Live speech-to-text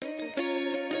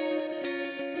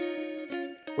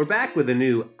We're back with a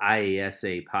new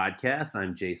IASA podcast.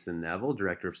 I'm Jason Neville,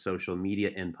 Director of Social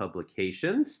Media and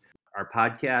Publications. Our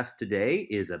podcast today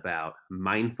is about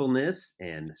mindfulness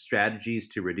and strategies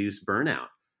to reduce burnout.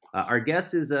 Our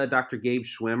guest is Dr. Gabe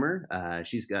Schwimmer.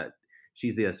 She's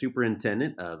the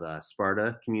superintendent of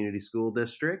Sparta Community School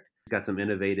District. She's got some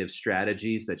innovative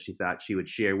strategies that she thought she would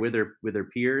share with her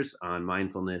peers on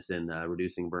mindfulness and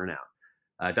reducing burnout.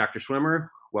 Dr. Schwimmer,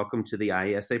 welcome to the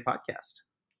IASA podcast.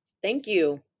 Thank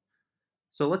you.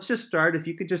 So let's just start. If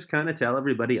you could just kind of tell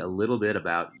everybody a little bit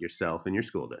about yourself and your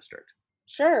school district.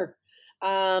 Sure.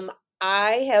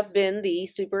 I have been the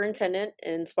superintendent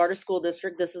in Sparta School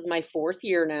District. This is my fourth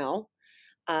year now.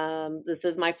 This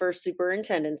is my first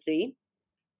superintendency.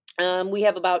 We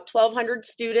have about 1,200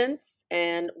 students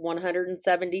and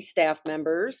 170 staff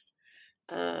members.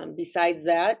 Besides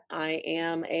that, I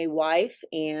am a wife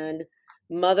and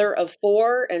mother of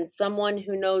four and someone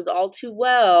who knows all too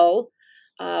well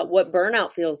what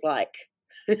burnout feels like.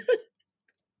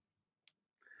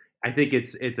 I think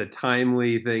it's a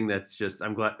timely thing. That's just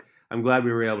I'm glad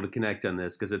we were able to connect on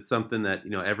this because it's something that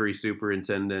every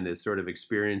superintendent is sort of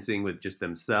experiencing with just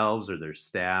themselves or their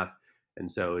staff, and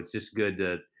so it's just good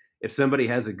to if somebody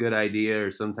has a good idea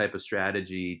or some type of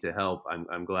strategy to help.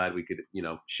 I'm glad we could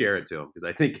share it to them because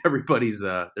I think everybody's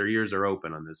their ears are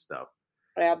open on this stuff.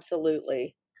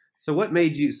 Absolutely. So what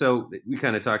made you, so we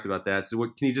kind of talked about that. So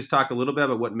can you just talk a little bit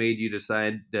about what made you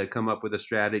decide to come up with a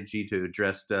strategy to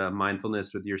address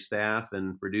mindfulness with your staff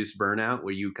and reduce burnout?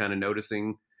 Were you kind of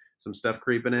noticing some stuff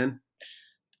creeping in?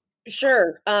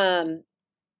 Sure.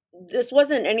 This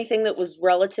wasn't anything that was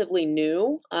relatively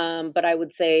new, but I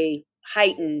would say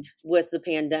heightened with the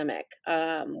pandemic.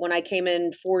 When I came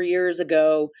in 4 years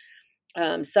ago,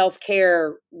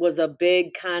 self-care was a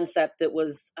big concept that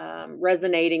was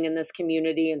resonating in this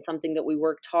community and something that we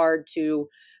worked hard to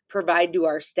provide to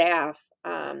our staff.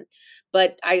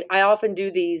 But I often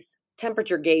do these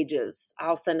temperature gauges.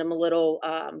 I'll send them a little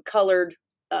colored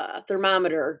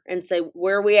thermometer and say,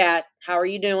 where are we at? How are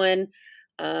you doing?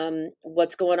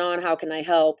 What's going on? How can I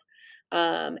help?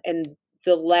 And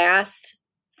the last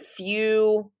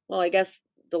few, well, I guess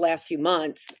the last few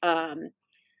months,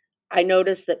 I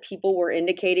noticed that people were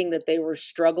indicating that they were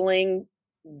struggling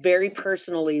very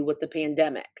personally with the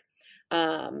pandemic.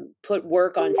 Put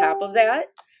work on top of that,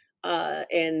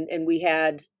 and we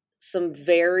had some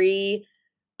very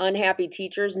unhappy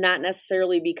teachers, not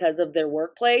necessarily because of their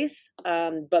workplace,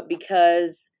 but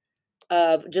because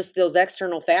of just those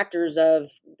external factors of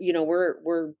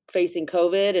we're facing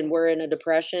COVID and we're in a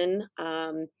depression.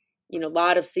 A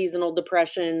lot of seasonal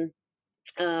depression.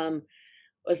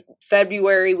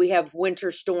 February we have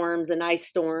winter storms and ice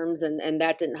storms, and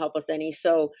that didn't help us any.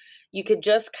 So you could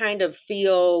just kind of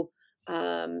feel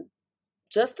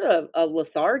just a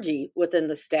lethargy within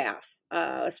the staff,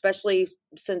 especially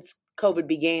since COVID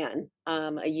began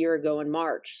a year ago in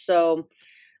March. So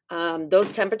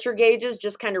those temperature gauges,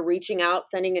 just kind of reaching out,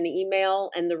 sending an email,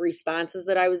 and the responses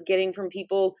that I was getting from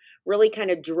people really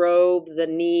kind of drove the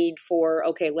need for,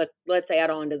 okay, let's add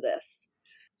on to this.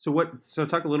 So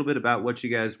talk a little bit about what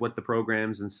the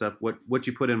programs and stuff, what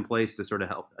you put in place to sort of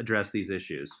help address these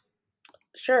issues.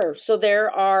 Sure. So there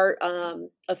are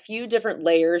a few different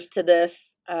layers to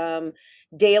this.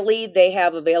 Daily, they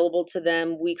have available to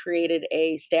them. We created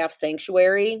a staff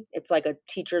sanctuary. It's like a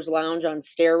teacher's lounge on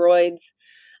steroids.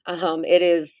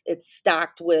 It's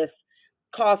stocked with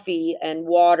coffee and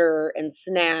water and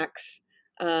snacks.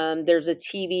 There's a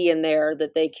TV in there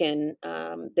that they can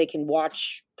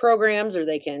watch programs or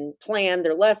they can plan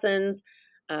their lessons.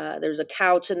 There's a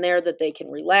couch in there that they can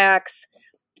relax.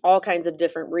 All kinds of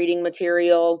different reading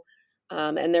material.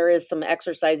 And there is some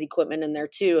exercise equipment in there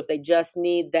too. If they just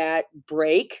need that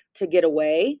break to get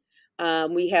away,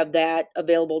 we have that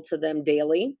available to them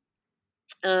daily.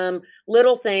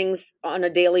 Little things on a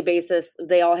daily basis.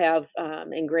 They all have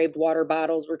engraved water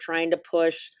bottles. We're trying to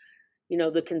push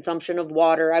the consumption of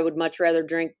water. I would much rather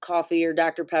drink coffee or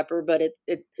Dr. Pepper, but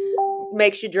it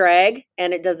makes you drag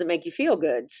and it doesn't make you feel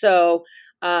good. So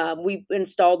we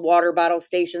installed water bottle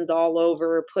stations all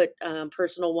over, put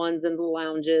personal ones in the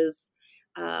lounges,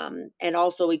 and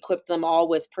also equipped them all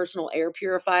with personal air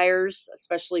purifiers,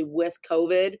 especially with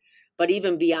COVID. But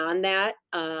even beyond that,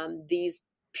 these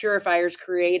purifiers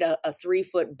create a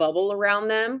 3-foot bubble around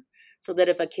them so that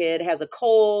if a kid has a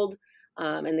cold,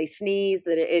 and they sneeze,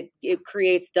 that it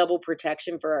creates double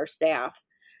protection for our staff.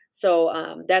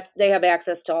 So they have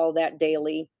access to all that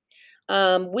daily.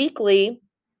 Weekly,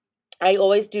 I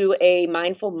always do a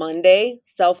Mindful Monday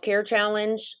self-care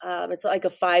challenge. It's like a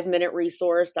 5-minute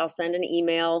resource. I'll send an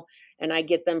email and I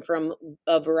get them from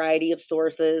a variety of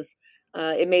sources.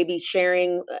 It may be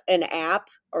sharing an app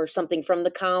or something from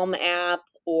the Calm app,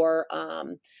 or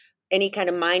any kind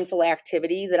of mindful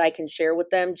activity that I can share with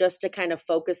them just to kind of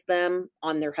focus them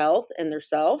on their health and their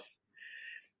self.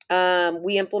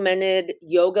 We implemented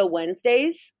Yoga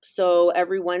Wednesdays. So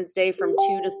every Wednesday from 2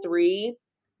 to 3,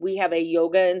 we have a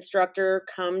yoga instructor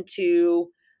come to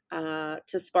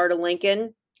Sparta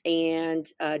Lincoln and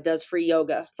does free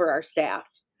yoga for our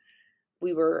staff.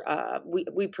 We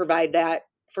provide that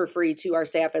for free to our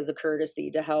staff as a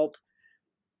courtesy to help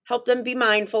them be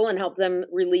mindful and help them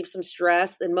relieve some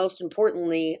stress, and most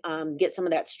importantly, get some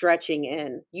of that stretching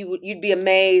in. You'd be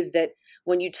amazed at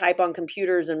when you type on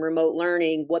computers and remote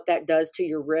learning what that does to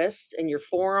your wrists and your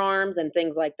forearms and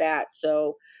things like that.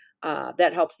 So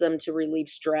that helps them to relieve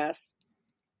stress.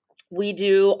 We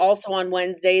do also on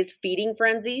Wednesdays feeding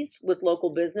frenzies with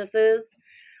local businesses.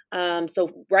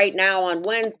 So right now on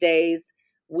Wednesdays,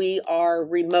 we are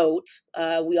remote.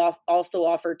 We also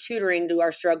offer tutoring to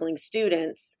our struggling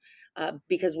students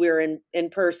because we're in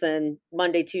person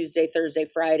Monday, Tuesday, Thursday,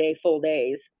 Friday, full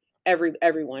days,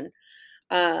 everyone.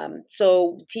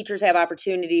 So teachers have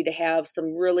opportunity to have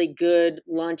some really good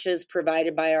lunches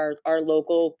provided by our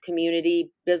local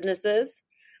community businesses.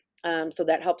 So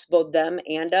that helps both them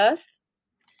and us.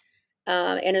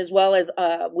 And as well as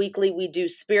weekly, we do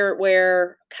spirit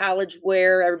wear, college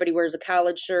wear. Everybody wears a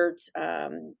college shirt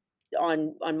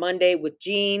on Monday with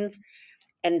jeans,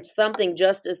 and something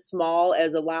just as small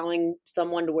as allowing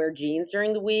someone to wear jeans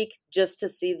during the week, just to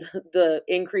see the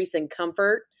increase in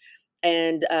comfort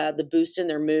and the boost in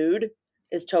their mood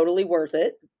is totally worth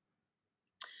it.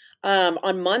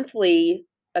 On monthly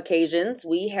occasions,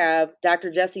 we have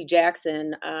Dr. Jesse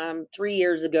Jackson. 3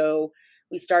 years ago,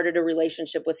 we started a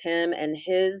relationship with him, and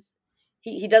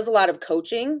he does a lot of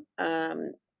coaching.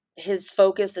 His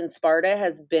focus in Sparta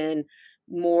has been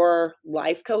more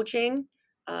life coaching,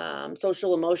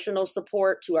 social emotional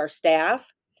support to our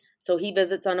staff. So he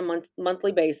visits on a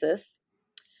monthly basis.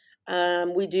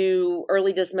 We do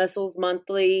early dismissals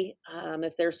monthly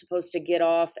if they're supposed to get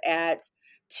off at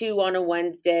 2 on a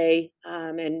Wednesday,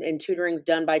 and tutoring's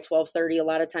done by 12:30. A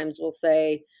lot of times we'll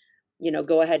say,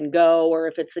 go ahead and go, or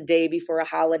if it's a day before a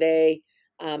holiday,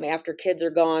 after kids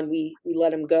are gone, we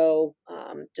let them go,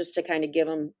 just to kind of give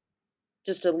them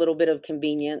just a little bit of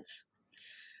convenience.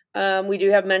 We do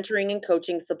have mentoring and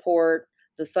coaching support.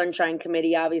 The Sunshine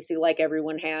Committee, obviously, like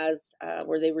everyone has,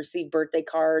 where they receive birthday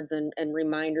cards and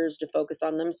reminders to focus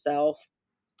on themselves.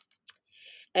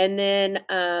 And then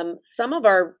some of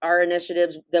our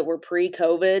initiatives that were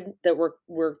pre-COVID that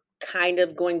we're kind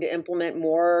of going to implement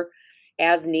more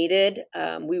as needed.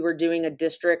 We were doing a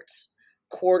district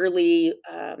quarterly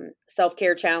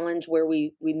self-care challenge where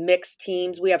we mix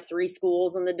teams. We have 3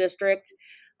 schools in the district,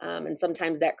 and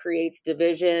sometimes that creates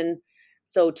division.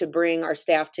 So to bring our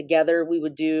staff together, we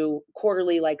would do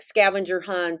quarterly like scavenger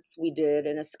hunts. We did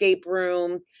an escape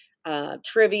room,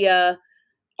 trivia,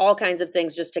 all kinds of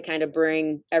things just to kind of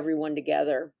bring everyone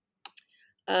together.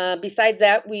 Besides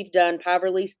that, we've done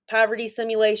poverty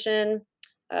simulation,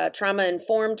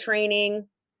 trauma-informed training.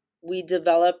 We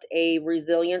developed a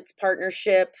resilience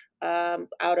partnership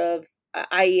out of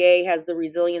IEA has the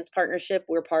resilience partnership.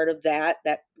 We're part of that.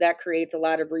 That creates a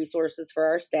lot of resources for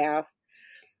our staff.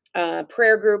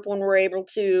 Prayer group when we're able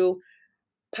to.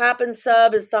 Pop and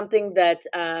sub is something that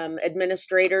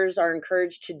administrators are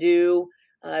encouraged to do.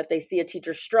 If they see a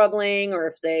teacher struggling, or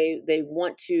if they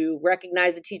want to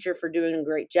recognize a teacher for doing a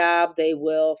great job, they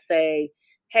will say,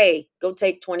 hey, go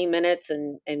take 20 minutes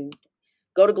and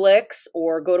go to Glicks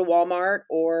or go to Walmart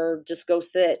or just go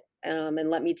sit and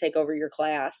let me take over your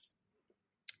class.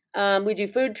 We do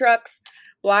food trucks,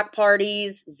 block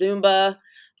parties, Zumba.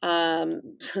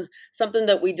 Something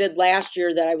that we did last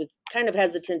year that I was kind of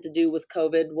hesitant to do with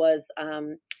COVID was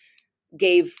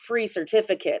gave free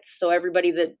certificates. So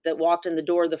everybody that walked in the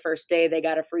door the first day, they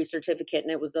got a free certificate,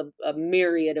 and it was a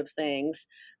myriad of things.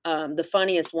 The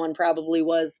funniest one probably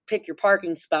was pick your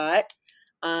parking spot.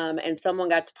 And someone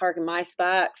got to park in my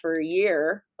spot for a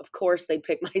year. Of course, they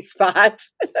picked my spot.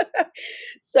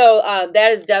 So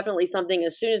that is definitely something,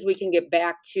 as soon as we can get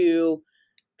back to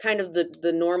kind of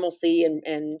the normalcy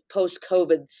and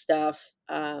post-COVID stuff,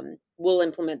 we'll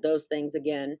implement those things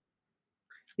again.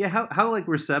 Yeah, how like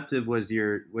receptive was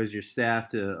your staff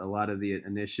to a lot of the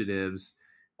initiatives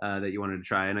that you wanted to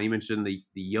try? I know you mentioned the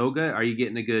yoga. Are you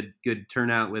getting a good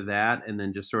turnout with that? And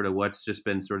then just sort of what's just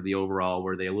been sort of the overall?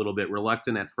 Were they a little bit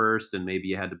reluctant at first, and maybe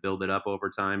you had to build it up over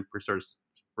time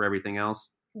for everything else?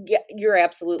 Yeah, you're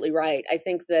absolutely right. I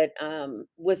think that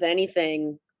with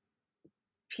anything,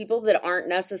 people that aren't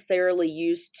necessarily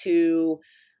used to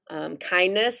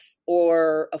kindness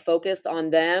or a focus on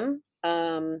them,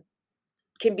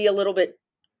 can be a little bit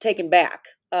taken back,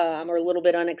 or a little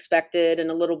bit unexpected, and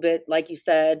a little bit, like you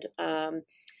said,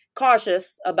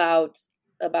 cautious about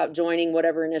joining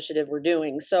whatever initiative we're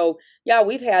doing. So yeah,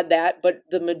 we've had that, but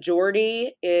the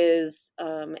majority is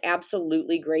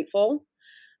absolutely grateful.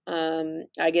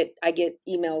 I get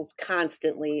emails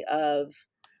constantly of,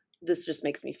 this just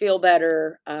makes me feel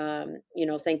better.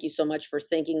 Thank you so much for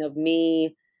thinking of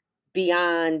me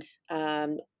beyond,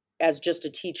 as just a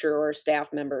teacher or a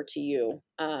staff member to you.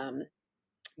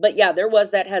 But yeah, there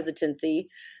was that hesitancy.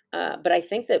 But I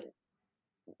think that,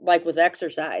 like with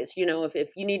exercise,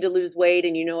 if you need to lose weight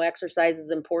and exercise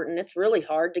is important, it's really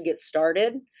hard to get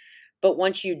started. But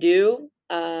once you do,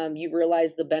 you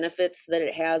realize the benefits that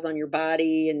it has on your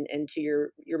body and to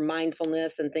your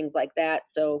mindfulness and things like that.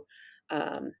 So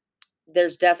um,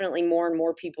 there's definitely more and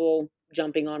more people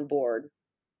jumping on board.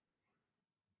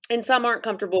 And some aren't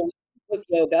comfortable with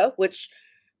yoga, which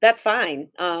that's fine.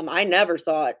 I never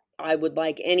thought I would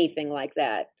like anything like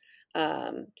that.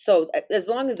 So as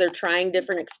long as they're trying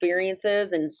different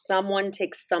experiences and someone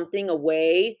takes something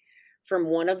away from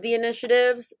one of the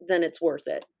initiatives, then it's worth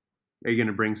it. Are you going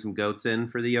to bring some goats in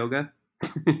for the yoga?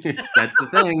 That's the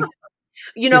thing.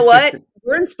 You know what?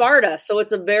 We're in Sparta, so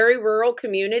it's a very rural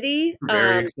community.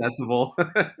 Very accessible.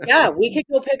 Yeah, we could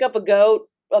go pick up a goat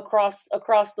across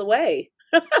the way.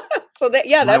 So My that's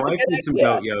a wife good did some idea.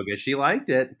 goat yoga. She liked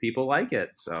it. People like it.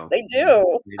 So They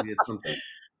do. maybe it's something.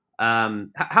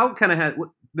 How kind of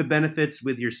the benefits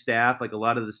with your staff, like a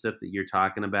lot of the stuff that you're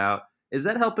talking about, is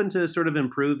that helping to sort of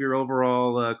improve your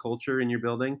overall culture in your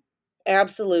building?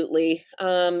 Absolutely.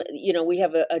 We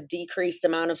have a decreased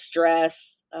amount of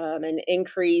stress, an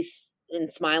increase in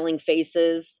smiling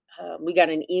faces. We got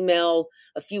an email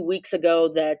a few weeks ago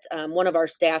that one of our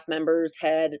staff members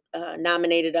had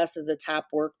nominated us as a top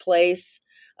workplace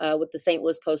with the St.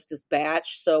 Louis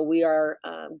Post-Dispatch. So we are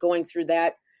going through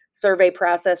that survey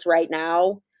process right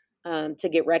now to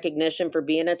get recognition for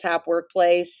being a top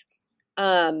workplace.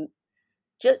 Um,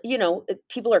 just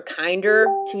people are kinder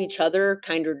to each other,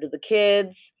 kinder to the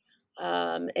kids,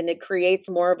 and it creates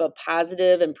more of a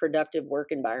positive and productive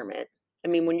work environment. I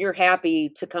mean, when you're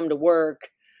happy to come to work,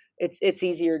 it's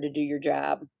easier to do your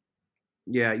job.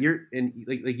 Yeah, you're and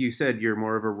like you said, you're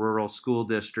more of a rural school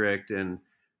district, and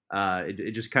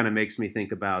it just kind of makes me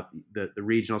think about the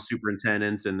regional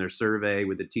superintendents and their survey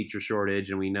with the teacher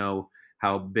shortage, and we know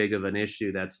how big of an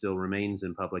issue that still remains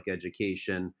in public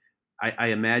education. I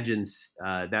imagine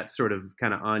that's sort of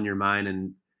kind of on your mind,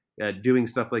 and doing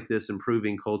stuff like this,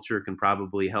 improving culture, can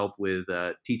probably help with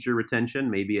teacher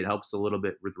retention. Maybe it helps a little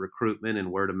bit with recruitment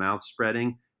and word of mouth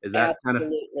spreading. Is that kind of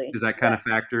Absolutely. does that kind Yeah. of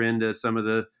factor into some of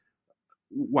the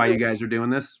why you You're guys are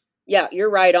doing this? Yeah, you're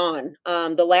right on.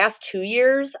 The last 2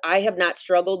 years, I have not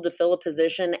struggled to fill a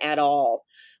position at all.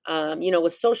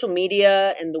 With social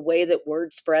media and the way that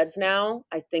word spreads now,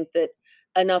 I think that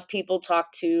enough people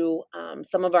talk to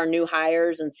some of our new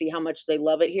hires and see how much they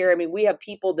love it here. I mean, we have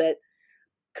people that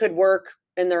could work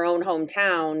in their own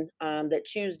hometown that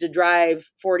choose to drive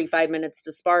 45 minutes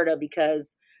to Sparta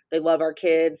because they love our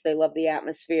kids, they love the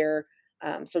atmosphere.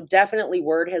 So definitely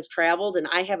word has traveled, and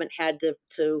I haven't had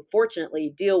to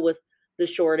fortunately deal with the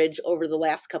shortage over the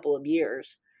last couple of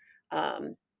years.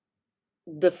 Um,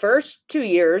 the first 2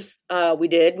 years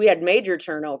we had major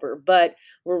turnover, but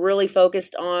we're really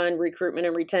focused on recruitment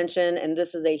and retention, and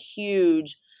this is a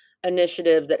huge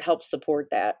initiative that helps support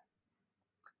that.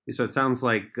 So it sounds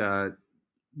like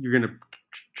you're going to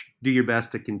do your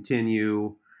best to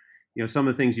continue. Some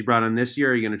of the things you brought on this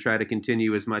year, you're going to try to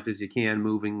continue as much as you can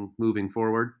moving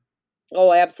forward.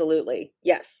 Oh, absolutely.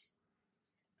 Yes.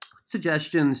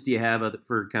 Suggestions do you have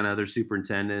for kind of other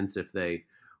superintendents if they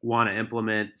want to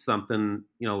implement something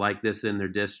like this in their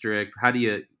district? How do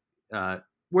you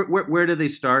where do they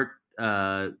start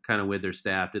kind of with their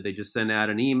staff? Did they just send out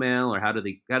an email, or how do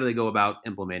they go about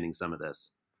implementing some of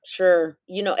this? Sure.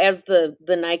 As the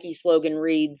Nike slogan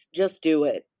reads, just do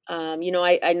it.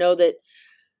 I know that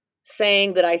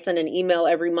saying that I send an email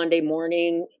every Monday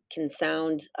morning can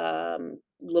sound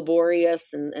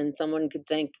laborious, and someone could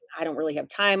think I don't really have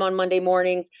time on Monday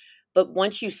mornings. But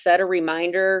once you set a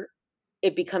reminder,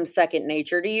 it becomes second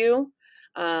nature to you.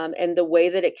 And the way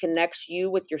that it connects you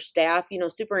with your staff,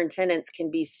 superintendents can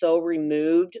be so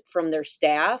removed from their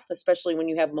staff, especially when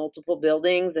you have multiple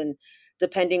buildings and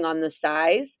depending on the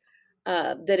size,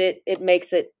 that it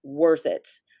makes it worth it.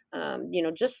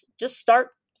 Just start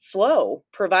slow.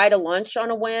 Provide a lunch on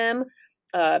a whim.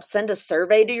 Send a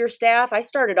survey to your staff. I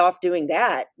started off doing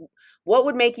that. What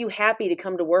would make you happy to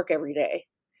come to work every day?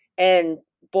 And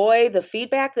boy, the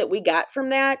feedback that we got from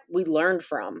that, we learned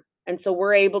from. And so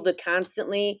we're able to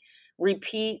constantly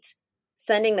repeat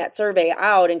sending that survey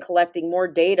out and collecting more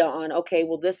data on, okay,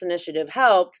 well, this initiative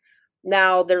helped.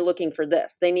 Now they're looking for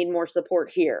this. They need more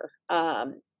support here.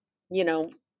 You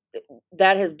know,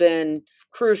 that has been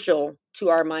crucial to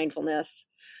our mindfulness.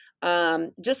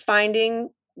 Just finding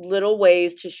little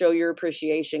ways to show your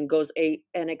appreciation goes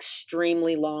an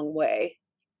extremely long way.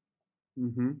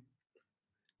 Mm-hmm.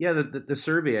 Yeah, the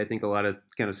survey, I think a lot of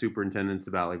kind of superintendents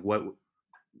about like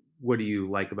what do you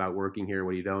like about working here,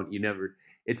 what you don't. You never.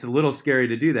 It's a little scary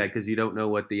to do that because you don't know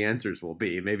what the answers will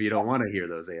be. Maybe you don't want to hear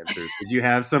those answers. Did you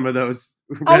have some of those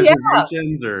Oh yeah.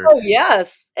 reservations or? Oh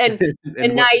yes. And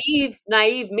And what?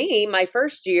 naive me, my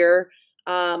first year,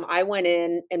 I went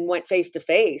in and went face to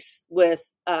face with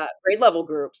grade level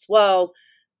groups. Well,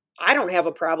 I don't have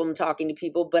a problem talking to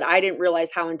people, but I didn't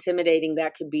realize how intimidating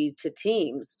that could be to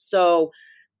teams. So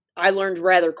I learned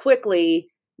rather quickly,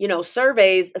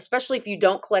 surveys, especially if you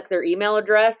don't collect their email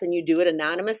address and you do it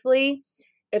anonymously,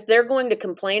 if they're going to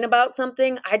complain about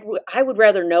something, I would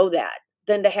rather know that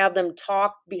than to have them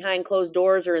talk behind closed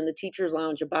doors or in the teacher's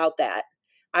lounge about that.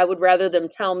 I would rather them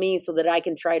tell me so that I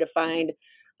can try to find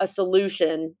a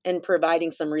solution and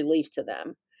providing some relief to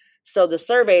them. So the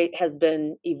survey has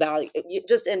been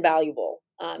just invaluable.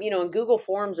 And Google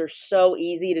Forms are so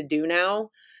easy to do now.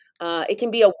 It can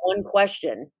be a one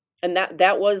question. And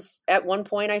that was at one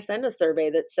point I sent a survey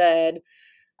that said,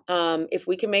 if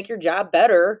we can make your job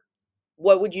better,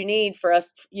 what would you need for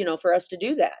us, for us to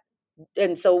do that?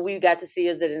 And so we got to see,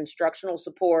 is it instructional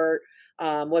support?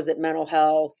 Was it mental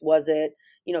health? Was it,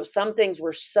 some things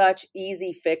were such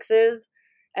easy fixes.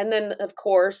 And then of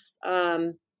course,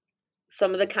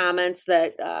 some of the comments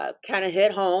that kind of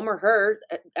hit home or hurt,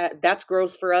 that's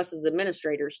growth for us as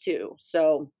administrators too.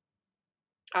 So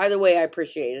either way, I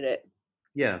appreciated it.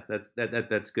 Yeah,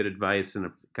 that's good advice and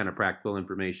a kind of practical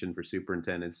information for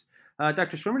superintendents.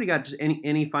 Dr. Schwimmer, you got just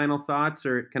any final thoughts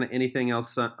or kind of anything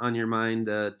else on your mind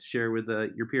to share with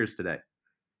your peers today?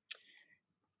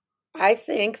 I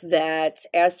think that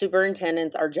as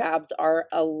superintendents, our jobs are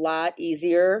a lot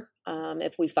easier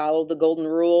if we follow the golden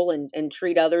rule and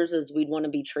treat others as we'd want to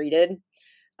be treated.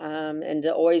 And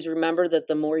to always remember that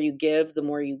the more you give, the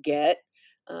more you get.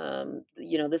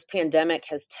 This pandemic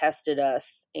has tested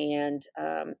us and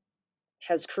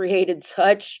has created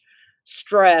such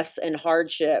stress and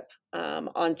hardship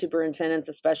on superintendents,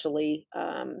 especially.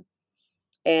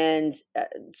 And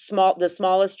the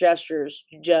smallest gestures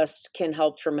just can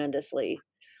help tremendously.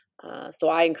 So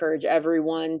I encourage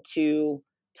everyone to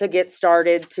get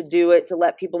started, to do it, to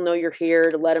let people know you're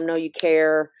here, to let them know you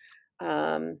care.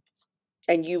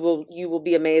 And you will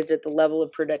be amazed at the level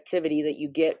of productivity that you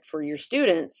get for your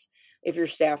students if your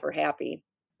staff are happy.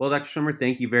 Well, Dr. Schwimmer,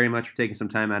 thank you very much for taking some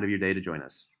time out of your day to join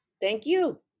us. Thank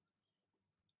you.